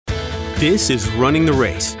This is Running the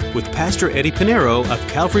Race with Pastor Eddie Pinero of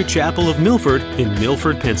Calvary Chapel of Milford in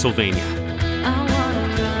Milford, Pennsylvania.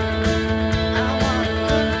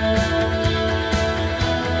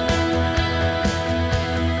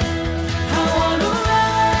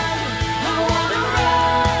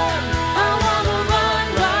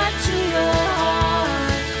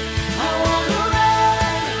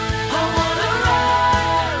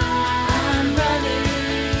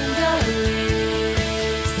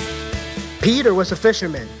 Peter was a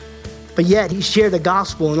fisherman, but yet he shared the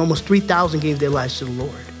gospel and almost 3,000 gave their lives to the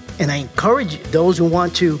Lord. And I encourage those who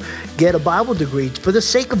want to get a Bible degree for the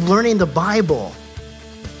sake of learning the Bible.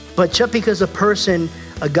 But just because a person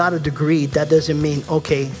got a degree, that doesn't mean,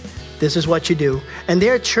 okay, this is what you do. And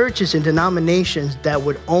there are churches and denominations that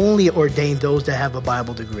would only ordain those that have a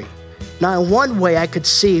Bible degree. Now, in one way, I could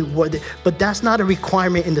see, but that's not a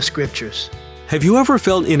requirement in the scriptures. Have you ever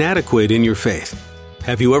felt inadequate in your faith?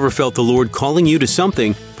 Have you ever felt the Lord calling you to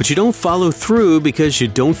something, but you don't follow through because you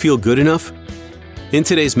don't feel good enough? In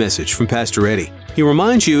today's message from Pastor Eddie, he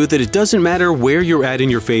reminds you that it doesn't matter where you're at in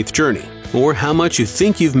your faith journey or how much you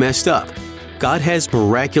think you've messed up. God has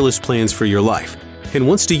miraculous plans for your life and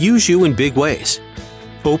wants to use you in big ways.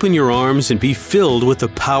 Open your arms and be filled with the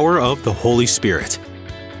power of the Holy Spirit.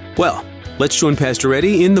 Well, let's join Pastor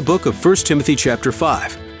Eddie in the book of 1 Timothy chapter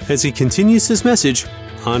 5 as he continues his message,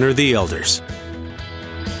 Honor the Elders.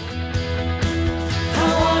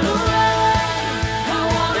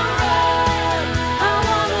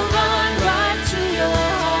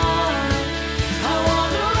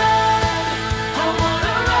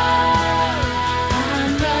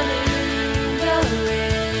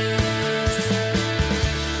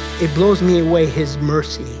 It blows me away, his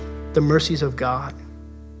mercy, the mercies of God.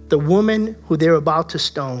 The woman who they were about to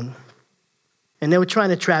stone, and they were trying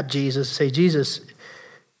to trap Jesus, say, Jesus,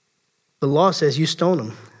 the law says you stone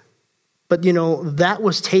him. But that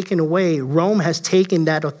was taken away. Rome has taken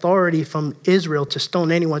that authority from Israel to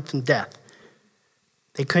stone anyone to death.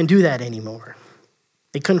 They couldn't do that anymore.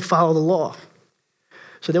 They couldn't follow the law.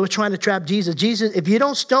 So they were trying to trap Jesus. Jesus, if you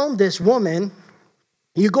don't stone this woman,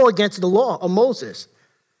 you go against the law of Moses.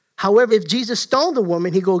 However, if Jesus stoned the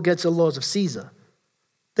woman, he go against the laws of Caesar.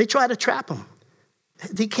 They try to trap him.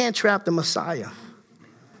 They can't trap the Messiah.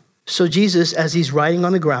 So Jesus, as he's writing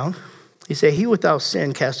on the ground, he said, he without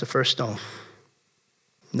sin cast the first stone.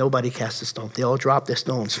 Nobody cast a stone. They all dropped their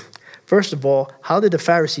stones. First of all, how did the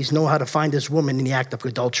Pharisees know how to find this woman in the act of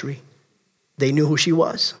adultery? They knew who she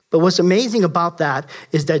was. But what's amazing about that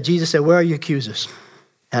is that Jesus said, where are your accusers?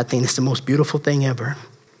 And I think it's the most beautiful thing ever.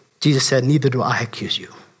 Jesus said, neither do I accuse you.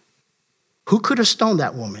 Who could have stoned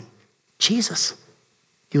that woman? Jesus.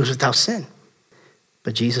 He was without sin.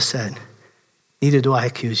 But Jesus said, neither do I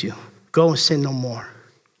accuse you. Go and sin no more.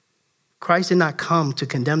 Christ did not come to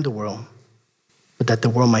condemn the world, but that the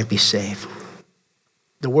world might be saved.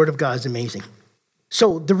 The word of God is amazing.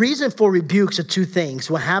 So the reason for rebukes are two things.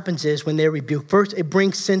 What happens is when they're rebuked, first, it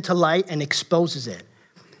brings sin to light and exposes it.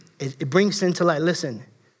 It brings sin to light. Listen,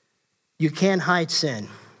 you can't hide sin.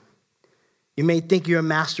 You may think you're a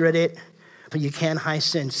master at it, but you can't hide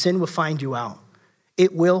sin. Sin will find you out.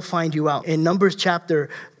 It will find you out. In Numbers chapter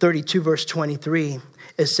 32, verse 23,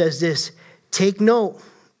 it says this, take note,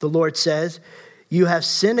 the Lord says, you have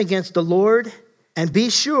sinned against the Lord, and be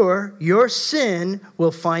sure your sin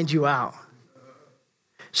will find you out.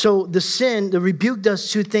 So the rebuke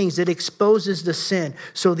does two things. It exposes the sin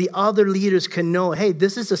so the other leaders can know, hey,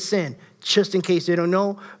 this is a sin, just in case they don't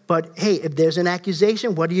know. But hey, if there's an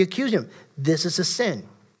accusation, what do you accuse him? This is a sin.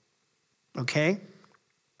 Okay?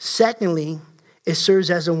 Secondly, it serves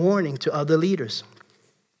as a warning to other leaders.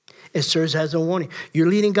 It serves as a warning. You're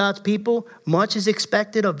leading God's people, much is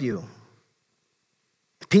expected of you.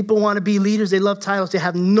 People want to be leaders, they love titles, they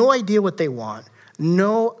have no idea what they want.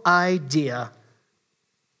 No idea.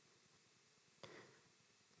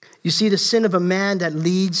 You see, the sin of a man that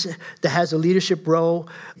leads, that has a leadership role,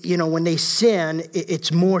 when they sin,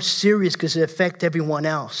 it's more serious because it affects everyone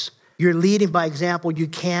else. You're leading by example. You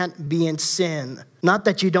can't be in sin. Not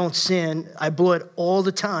that you don't sin. I blow it all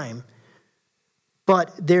the time.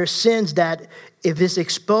 But there are sins that if it's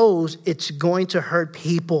exposed, it's going to hurt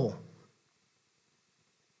people.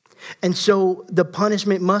 And so the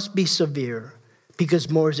punishment must be severe because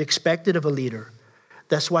more is expected of a leader.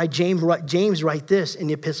 That's why James writes this in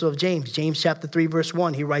the epistle of James. James chapter 3, verse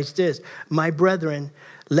 1, he writes this, my brethren,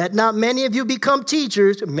 let not many of you become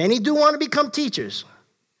teachers. Many do want to become teachers.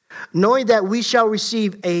 Knowing that we shall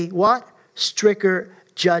receive a what? Stricter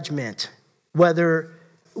judgment. Whether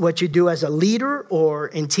what you do as a leader or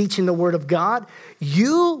in teaching the word of God,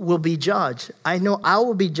 you will be judged. I know I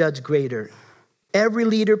will be judged greater. Every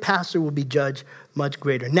leader, pastor will be judged much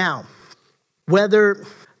greater. Now, whether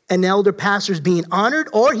an elder pastor is being honored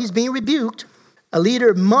or he's being rebuked, a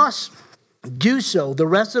leader must do so. The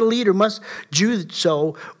rest of the leader must do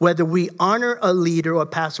so. Whether we honor a leader or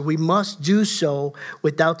pastor, we must do so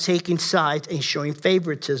without taking sides and showing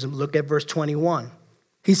favoritism. Look at verse 21.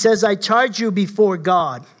 He says, I charge you before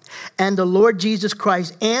God and the Lord Jesus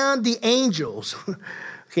Christ and the angels.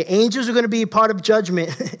 Okay, angels are going to be a part of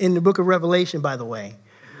judgment in the book of Revelation, by the way.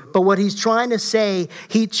 But what he's trying to say,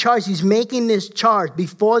 he's making this charge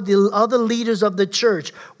before the other leaders of the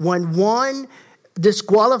church. When one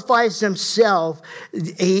disqualifies himself,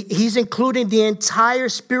 he's including the entire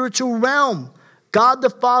spiritual realm. God the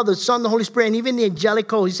Father, Son, the Holy Spirit, and even the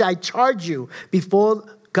angelic host. He said, I charge you before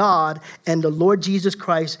God and the Lord Jesus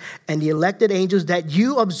Christ and the elected angels that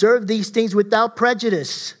you observe these things without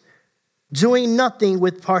prejudice, doing nothing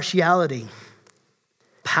with partiality.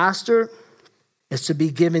 Pastor is to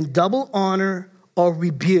be given double honor or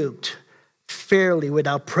rebuked fairly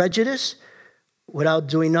without prejudice, without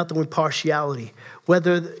doing nothing with partiality.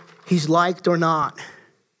 Whether he's liked or not,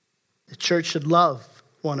 the church should love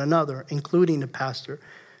one another, including the pastor.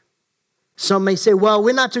 Some may say, well,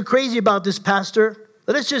 we're not too crazy about this pastor.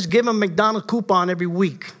 Let's just give him a McDonald's coupon every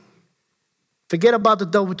week. Forget about the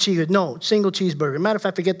double cheese. No, single cheeseburger. Matter of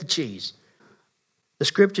fact, forget the cheese. The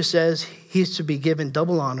scripture says he's to be given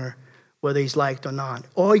double honor, whether he's liked or not.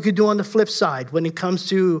 Or you could do on the flip side, when it comes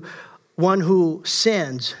to one who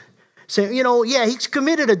sins, say, he's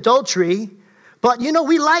committed adultery, but,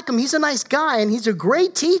 we like him. He's a nice guy, and he's a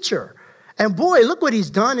great teacher. And boy, look what he's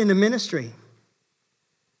done in the ministry.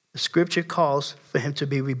 The scripture calls for him to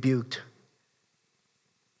be rebuked.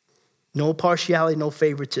 No partiality, no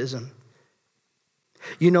favoritism.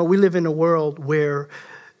 We live in a world where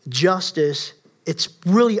justice, it's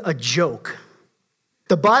really a joke.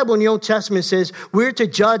 The Bible in the Old Testament says we're to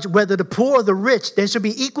judge whether the poor or the rich, they should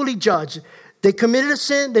be equally judged. They committed a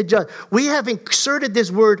sin, they judge. We have inserted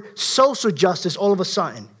this word social justice all of a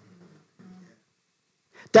sudden.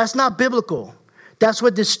 That's not biblical. That's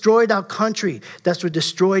what destroyed our country. That's what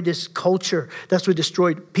destroyed this culture. That's what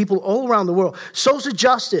destroyed people all around the world. Social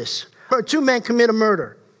justice. Two men commit a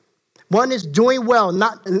murder. One is doing well,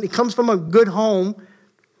 it comes from a good home.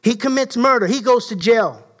 He commits murder. He goes to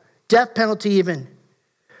jail. Death penalty even.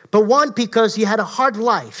 But one, because he had a hard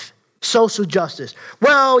life. Social justice.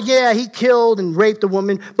 Well, yeah, he killed and raped a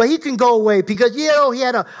woman, but he can go away because, he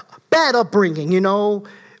had a bad upbringing,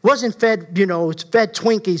 Wasn't fed, fed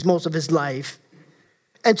Twinkies most of his life.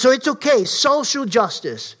 And so it's okay. Social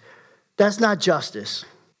justice. That's not justice.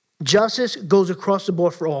 Justice goes across the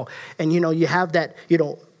board for all. And, you have that,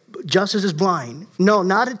 justice is blind. No,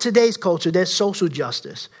 not in today's culture. There's social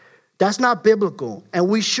justice. That's not biblical. And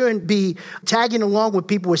we shouldn't be tagging along with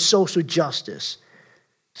people with social justice.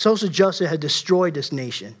 Social justice has destroyed this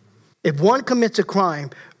nation. If one commits a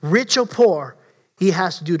crime, rich or poor, he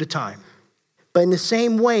has to do the time. But in the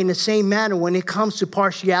same way, in the same manner, when it comes to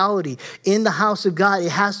partiality in the house of God,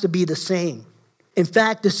 it has to be the same. In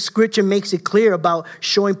fact, the scripture makes it clear about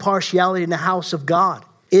showing partiality in the house of God.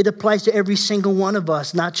 It applies to every single one of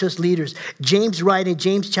us, not just leaders. James writes in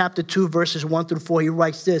James chapter 2, verses 1 through 4, he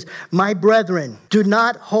writes this, my brethren, do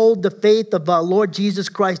not hold the faith of our Lord Jesus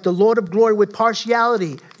Christ, the Lord of glory, with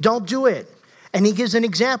partiality. Don't do it. And he gives an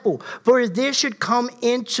example. For if there should come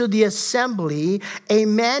into the assembly a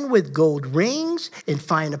man with gold rings and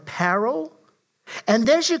fine apparel, and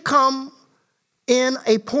there should come in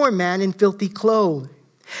a poor man in filthy clothes,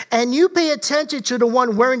 and you pay attention to the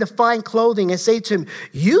one wearing the fine clothing and say to him,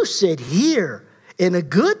 you sit here in a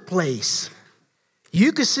good place.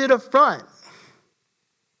 You can sit up front.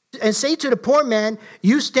 And say to the poor man,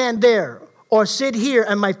 you stand there or sit here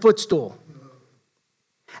at my footstool.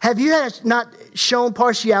 Have you not shown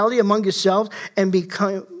partiality among yourselves and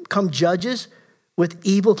become judges with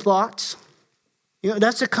evil thoughts?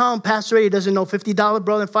 That's a common pastor Eddie doesn't know $50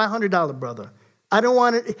 brother and $500 brother. I don't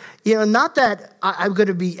want to, not that I'm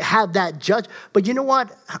going to have that judge, but you know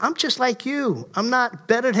what? I'm just like you. I'm not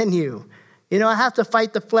better than you. I have to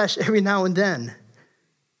fight the flesh every now and then.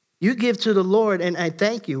 You give to the Lord, and I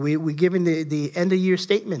thank you. We're giving the end of year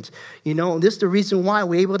statements. This is the reason why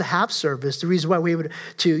we're able to have service, the reason why we're able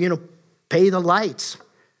to pay the lights.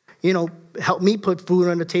 Help me put food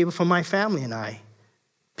on the table for my family and I.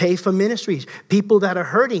 Pay for ministries. People that are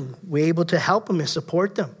hurting, we're able to help them and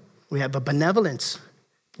support them. We have a benevolence.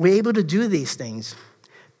 We're able to do these things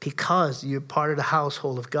because you're part of the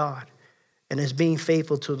household of God and is being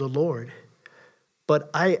faithful to the Lord. But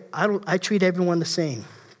I treat everyone the same.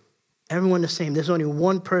 Everyone the same. There's only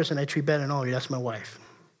one person I treat better than all of you. That's my wife.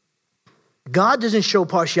 God doesn't show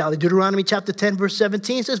partiality. Deuteronomy chapter 10, verse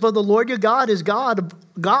 17 says, "For the Lord your God is God of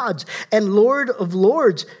gods and Lord of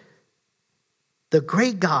lords, the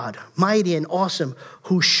great God, mighty and awesome,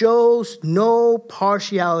 who shows no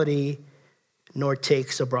partiality nor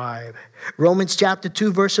takes a bribe." Romans chapter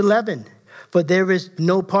 2, verse 11, "For there is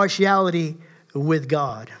no partiality with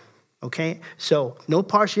God." Okay, so no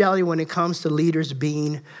partiality when it comes to leaders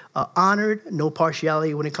being honored, no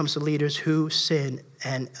partiality when it comes to leaders who sin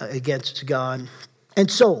and against God. And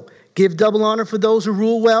so, give double honor for those who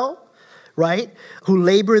rule well, right? Who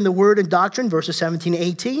labor in the word and doctrine, verses 17 and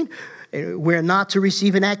 18. We're not to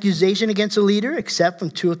receive an accusation against a leader except from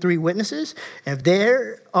 2 or 3 witnesses. And if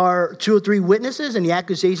there are 2 or 3 witnesses and the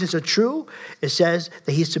accusations are true, it says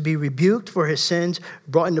that he's to be rebuked for his sins,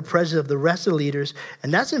 brought in the presence of the rest of the leaders.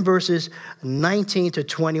 And that's in verses 19 to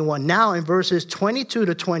 21. Now in verses 22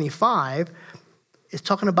 to 25, it's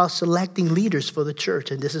talking about selecting leaders for the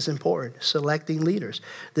church. And this is important, selecting leaders.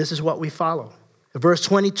 This is what we follow. Verse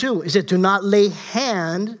 22, it said, "Do not lay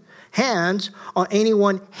hands on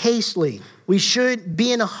anyone hastily." We should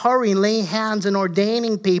be in a hurry in laying hands and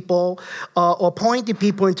ordaining people or appointing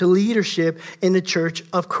people into leadership in the church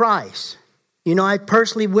of Christ. You know, I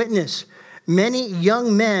personally witnessed many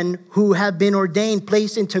young men who have been ordained,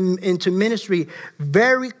 placed into ministry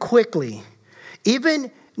very quickly.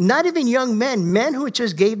 Not even young men who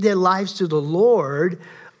just gave their lives to the Lord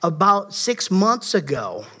about 6 months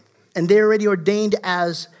ago, and they're already ordained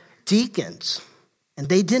as deacons. And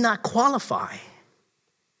they did not qualify.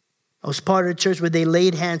 I was part of the church where they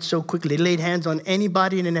laid hands so quickly. They laid hands on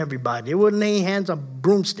anybody and everybody. They wouldn't lay hands on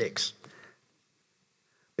broomsticks.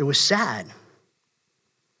 It was sad.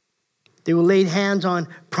 They would lay hands on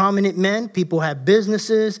prominent men. People who had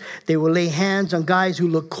businesses. They would lay hands on guys who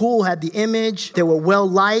looked cool, had the image. They were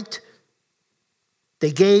well-liked.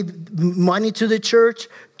 They gave money to the church.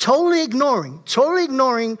 Totally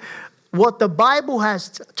ignoring what the Bible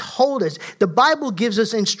has told us. The Bible gives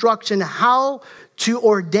us instruction how to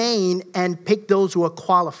ordain and pick those who are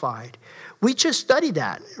qualified. We just studied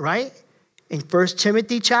that, right? In 1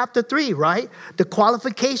 Timothy chapter 3, right? The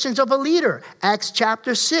qualifications of a leader. Acts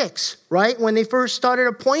chapter 6, right? When they first started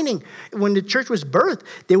appointing, when the church was birthed,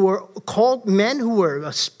 they were called men who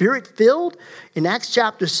were spirit-filled in Acts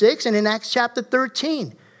chapter 6 and in Acts chapter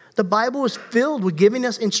 13. The Bible is filled with giving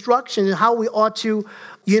us instruction on how we ought to,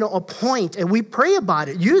 appoint, and we pray about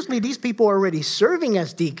it. Usually these people are already serving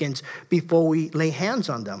as deacons before we lay hands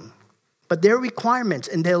on them. But there are requirements,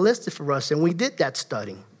 and they're listed for us, and we did that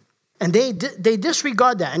study. And they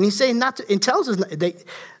disregard that. And he's saying it tells us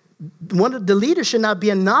one of the leaders should not be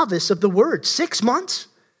a novice of the word. 6 months.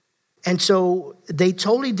 And so they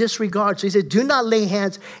totally disregard. So he said, do not lay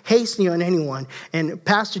hands hastily on anyone. And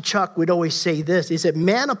Pastor Chuck would always say this. He said,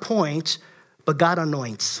 man appoints, but God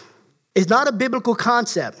anoints. It's not a biblical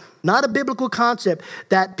concept. Not a biblical concept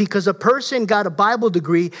that because a person got a Bible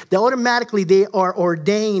degree, that automatically they are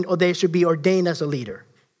ordained or they should be ordained as a leader.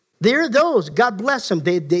 There are those, God bless them,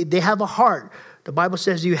 they have a heart. The Bible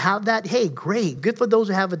says you have that, hey, great. Good for those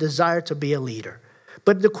who have a desire to be a leader.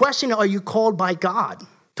 But the question, are you called by God?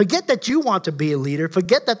 Forget that you want to be a leader.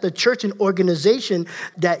 Forget that the church and organization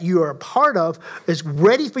that you are a part of is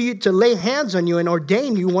ready for you to lay hands on you and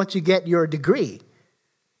ordain you once you get your degree.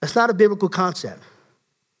 That's not a biblical concept.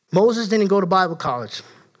 Moses didn't go to Bible college.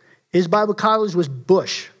 His Bible college was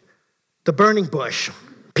bush, the burning bush.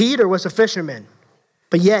 Peter was a fisherman.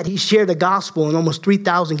 But yet he shared the gospel and almost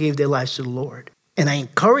 3,000 gave their lives to the Lord. And I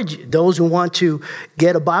encourage those who want to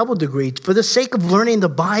get a Bible degree for the sake of learning the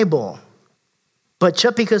Bible. But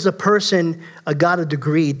just because a person got a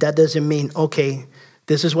degree, that doesn't mean, okay,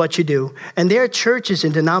 this is what you do. And there are churches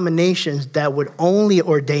and denominations that would only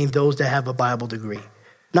ordain those that have a Bible degree.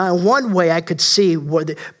 Now, in one way, I could see,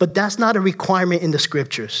 but that's not a requirement in the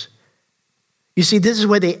scriptures. You see, this is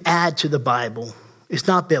where they add to the Bible. It's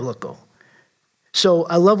not biblical. So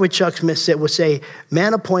I love what Chuck Smith said, would say,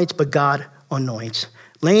 man appoints, but God anoints.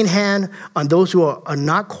 Laying hand on those who are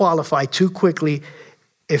not qualified too quickly,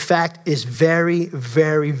 in fact, is very,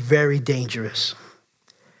 very, very dangerous.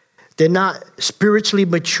 They're not spiritually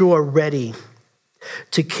mature, ready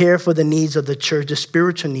to care for the needs of the church, the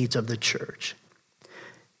spiritual needs of the church.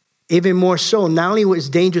 Even more so, not only is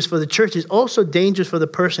dangerous for the church, it's also dangerous for the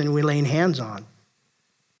person we're laying hands on.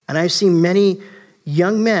 And I've seen many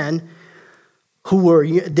young men who were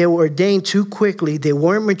ordained too quickly. They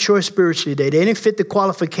weren't mature spiritually. They didn't fit the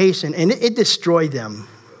qualification, and it destroyed them.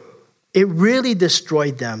 It really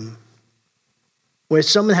destroyed them. Where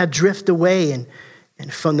someone had drifted away and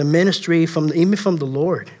from the ministry, even from the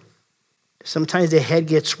Lord. Sometimes their head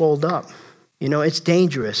gets swelled up. It's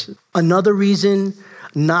dangerous. Another reason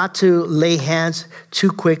not to lay hands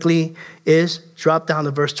too quickly is, drop down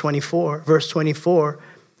to verse 24. Verse 24,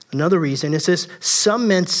 another reason, it says, some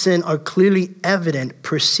men's sin are clearly evident,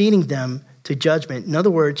 preceding them to judgment. In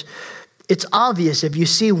other words, it's obvious if you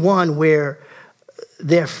see one where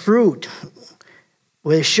their fruit,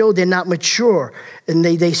 where they show they're not mature, and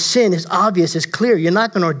they sin, it's obvious, it's clear. You're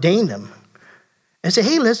not going to ordain them. And say,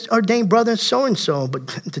 hey, let's ordain brother so-and-so,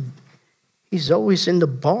 but he's always in the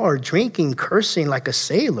bar drinking, cursing like a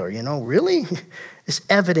sailor, really? It's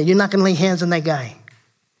evident. You're not going to lay hands on that guy.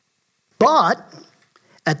 But,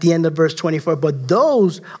 at the end of verse 24, but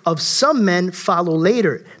those of some men follow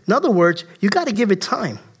later. In other words, you got to give it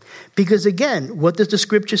time. Because again, what does the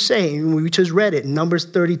scripture say? We just read it, Numbers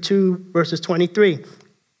 32, verses 23.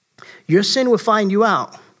 Your sin will find you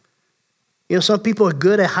out. Some people are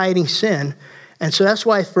good at hiding sin. And so that's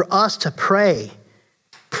why for us to pray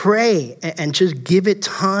and just give it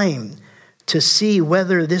time to see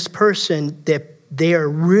whether this person, that they are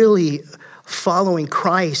really following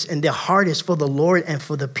Christ and their heart is for the Lord and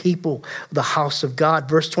for the people, the house of God.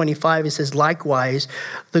 Verse 25, it says, likewise,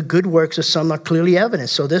 the good works of some are clearly evident.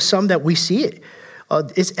 So there's some that we see it.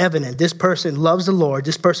 It's evident. This person loves the Lord.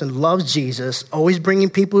 This person loves Jesus, always bringing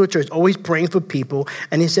people to church, always praying for people.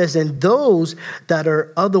 And he says, and those that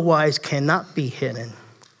are otherwise cannot be hidden.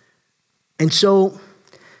 And so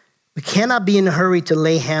we cannot be in a hurry to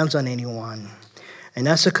lay hands on anyone. And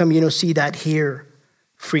that's how come you don't see that here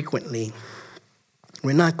frequently.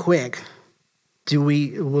 We're not quick.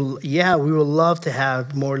 We would love to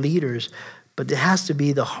have more leaders, but there has to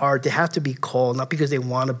be the heart. They have to be called, not because they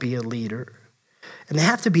want to be a leader. And they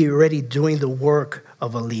have to be already doing the work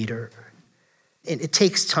of a leader. And it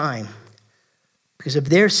takes time. Because if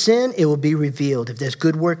there's sin, it will be revealed. If there's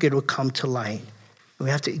good work, it will come to light. We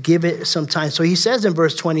have to give it some time. So he says in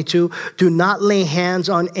verse 22, do not lay hands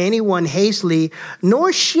on anyone hastily,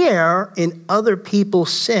 nor share in other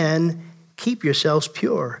people's sin. Keep yourselves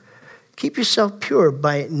pure. Keep yourself pure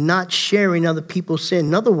by not sharing other people's sin.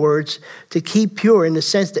 In other words, to keep pure in the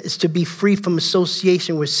sense that it's to be free from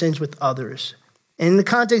association with sins with others. And in the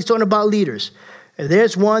context, talking about leaders. If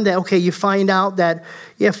there's one that, you find out that,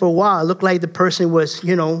 for a while, it looked like the person was,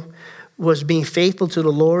 was being faithful to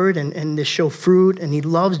the Lord and to show fruit, and he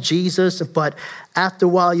loves Jesus. But after a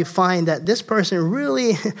while, you find that this person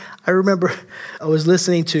really, I remember I was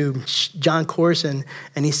listening to John Corson,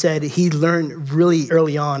 and he said he learned really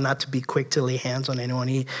early on not to be quick to lay hands on anyone.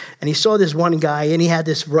 He saw this one guy, and he had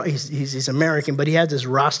this, he's American, but he had this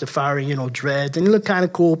Rastafari, dreads, and he looked kind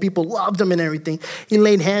of cool. People loved him and everything. He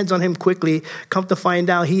laid hands on him quickly. Come to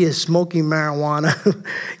find out, he is smoking marijuana,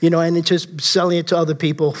 and just selling it to other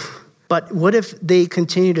people. But what if they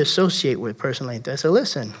continue to associate with a person like that? So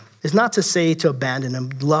listen, it's not to say to abandon them,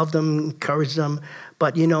 love them, encourage them,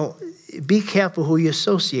 but, be careful who you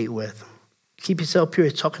associate with. Keep yourself pure.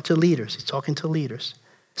 He's talking to leaders.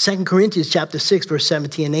 2 Corinthians chapter 6, verse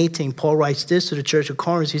 17 and 18, Paul writes this to the church of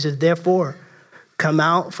Corinth. He says, therefore, come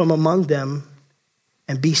out from among them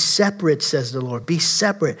and be separate, says the Lord. Be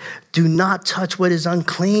separate. Do not touch what is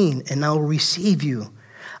unclean, and I will receive you.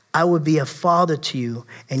 I will be a father to you,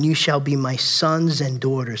 and you shall be my sons and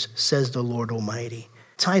daughters, says the Lord Almighty.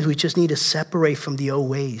 At times we just need to separate from the old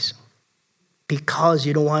ways because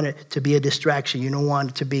you don't want it to be a distraction. You don't want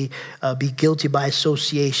it to be guilty by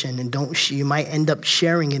association, and you might end up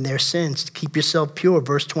sharing in their sins. To keep yourself pure.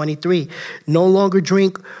 Verse 23, no longer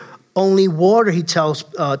drink only water, he tells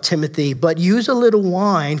Timothy, but use a little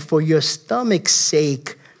wine for your stomach's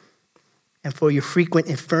sake and for your frequent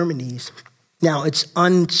infirmities. Now, it's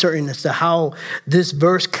uncertain as to how this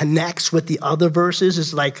verse connects with the other verses.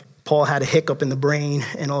 It's like Paul had a hiccup in the brain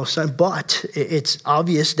and all of a sudden, but it's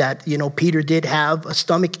obvious that, Peter did have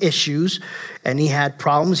stomach issues and he had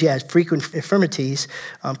problems. He had frequent infirmities,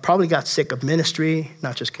 probably got sick of ministry.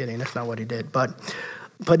 Not just kidding. That's not what he did. But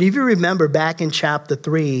if you remember back in chapter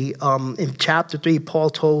 3, Paul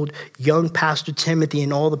told young Pastor Timothy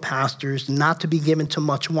and all the pastors not to be given to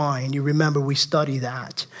much wine. You remember we studied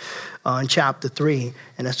that. In chapter 3,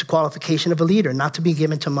 and that's the qualification of a leader, not to be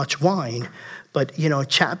given to much wine. But,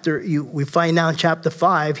 we find out in chapter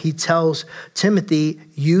 5, he tells Timothy,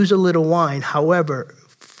 use a little wine, however,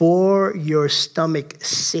 for your stomach's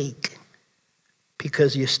sake,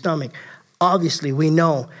 because your stomach. Obviously, we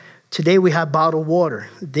know, today we have bottled water.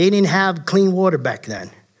 They didn't have clean water back then.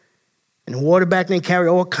 And water back then carried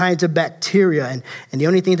all kinds of bacteria. And the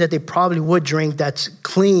only thing that they probably would drink that's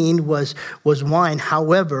clean was wine.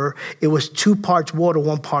 However, it was 2 parts water,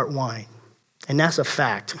 1 part wine. And that's a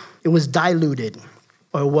fact. It was diluted,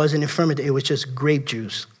 or it wasn't fermented. It was just grape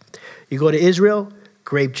juice. You go to Israel,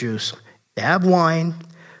 grape juice. They have wine,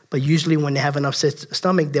 but usually when they have an upset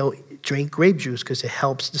stomach, they'll drink grape juice because it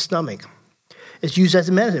helps the stomach. It's used as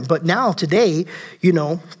a medicine. But now, today,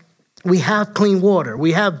 we have clean water.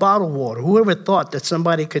 We have bottled water. Whoever thought that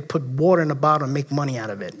somebody could put water in a bottle and make money out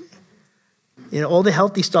of it? All the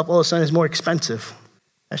healthy stuff all of a sudden is more expensive.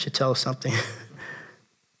 That should tell us something.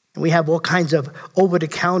 We have all kinds of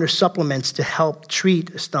over-the-counter supplements to help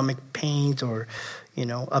treat stomach pains or,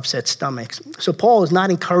 upset stomachs. So Paul is not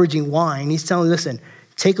encouraging wine. He's telling, listen,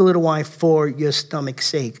 take a little wine for your stomach's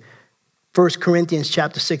sake. 1 Corinthians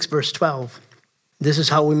chapter 6, verse 12. This is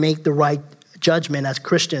how we make the right judgment as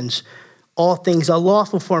Christians. All things are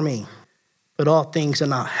lawful for me, but all things are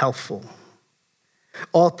not helpful.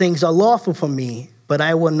 All things are lawful for me, but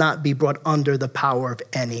I will not be brought under the power of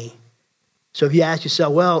any. So if you ask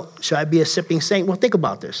yourself, well, should I be a sipping saint? Well, think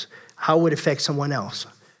about this. How would it affect someone else?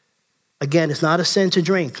 Again, it's not a sin to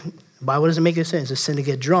drink. The Bible doesn't make it sense. It's a sin to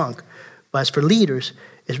get drunk. But as for leaders,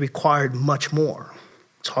 it's required much more.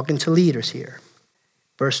 Talking to leaders here.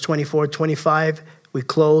 Verse 24, 25, we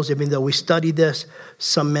close. Even though we studied this,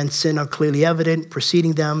 some men's sin are clearly evident,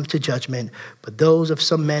 preceding them to judgment. But those of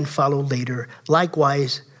some men follow later.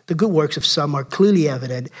 Likewise, the good works of some are clearly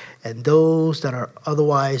evident, and those that are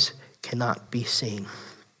otherwise cannot be seen.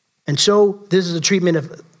 And so this is a treatment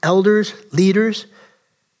of elders, leaders.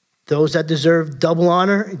 Those that deserve double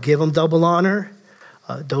honor, give them double honor.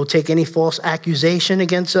 Don't take any false accusation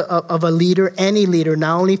against of a leader, any leader,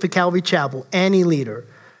 not only for Calvary Chapel, any leader.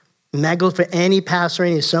 And that goes for any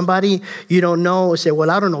pastor, somebody you don't know, say, well,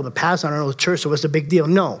 I don't know the pastor, I don't know the church, so what's the big deal?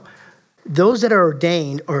 No. Those that are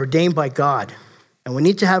ordained by God. And we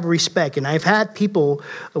need to have respect. And I've had people,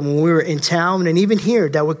 when we were in town and even here,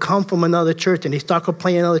 that would come from another church and they start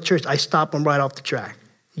complaining another church. I stop them right off the track.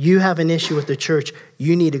 You have an issue with the church,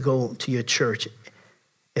 you need to go to your church.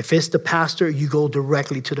 If it's the pastor, you go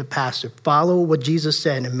directly to the pastor. Follow what Jesus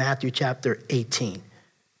said in Matthew chapter 18.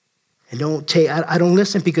 And I don't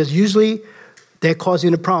listen, because usually they're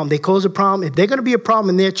causing a problem. They cause a problem. If they're going to be a problem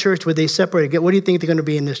in their church where they separate, what do you think they're going to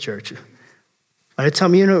be in this church? I tell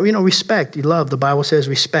them, respect, you love. The Bible says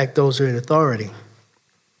respect those who are in authority.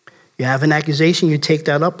 You have an accusation, you take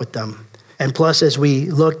that up with them. And plus, as we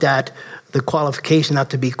looked at the qualification not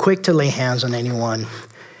to be quick to lay hands on anyone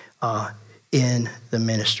in the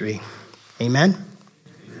ministry. Amen?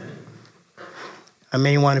 How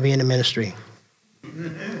many want to be in the ministry?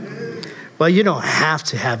 Well, you don't have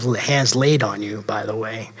to have hands laid on you, by the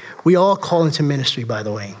way. We all call into ministry, by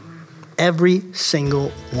the way. Every single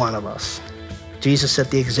one of us. Jesus set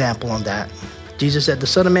the example on that. Jesus said, the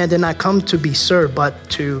Son of Man did not come to be served, but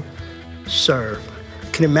to serve.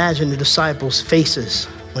 You can imagine the disciples' faces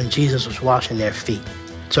when Jesus was washing their feet.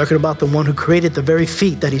 Talking about the one who created the very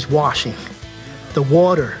feet that he's washing, the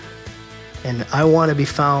water. And I want to be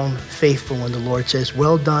found faithful when the Lord says,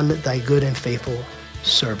 well done, thy good and faithful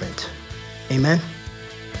servant. Amen.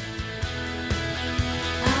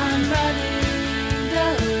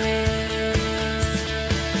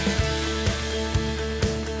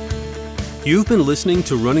 You've been listening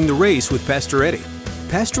to Running the Race with Pastor Eddie.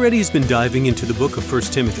 Pastor Eddie has been diving into the book of 1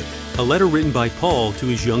 Timothy, a letter written by Paul to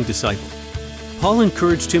his young disciple. Paul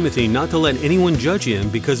encouraged Timothy not to let anyone judge him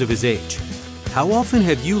because of his age. How often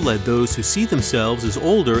have you led those who see themselves as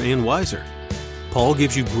older and wiser? Paul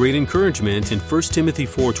gives you great encouragement in 1 Timothy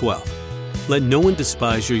 4:12. Let no one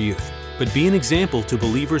despise your youth, but be an example to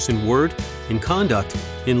believers in word, in conduct,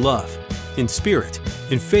 in love, in spirit,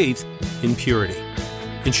 in faith, in purity.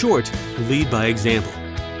 In short, lead by example.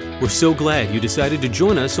 We're so glad you decided to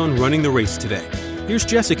join us on Running the Race today. Here's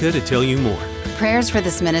Jessica to tell you more. Prayers for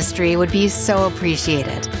this ministry would be so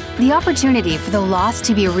appreciated. The opportunity for the lost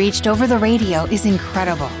to be reached over the radio is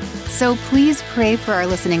incredible. So please pray for our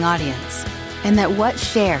listening audience, and that what's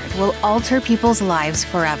shared will alter people's lives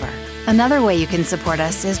forever. Another way you can support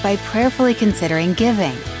us is by prayerfully considering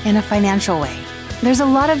giving in a financial way. There's a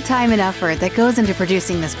lot of time and effort that goes into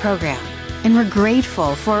producing this program, and we're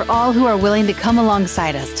grateful for all who are willing to come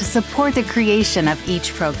alongside us to support the creation of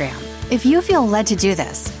each program. If you feel led to do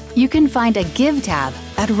this, you can find a Give tab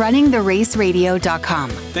at runningtheraceradio.com.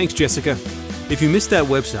 Thanks, Jessica. If you missed that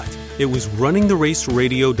website, it was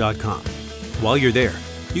runningtheraceradio.com. While you're there,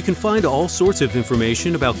 you can find all sorts of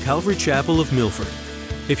information about Calvary Chapel of Milford.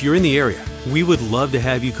 If you're in the area, we would love to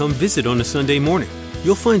have you come visit on a Sunday morning.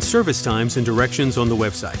 You'll find service times and directions on the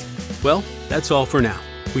website. Well, that's all for now.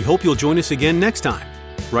 We hope you'll join us again next time,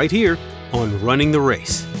 right here on Running the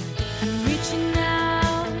Race.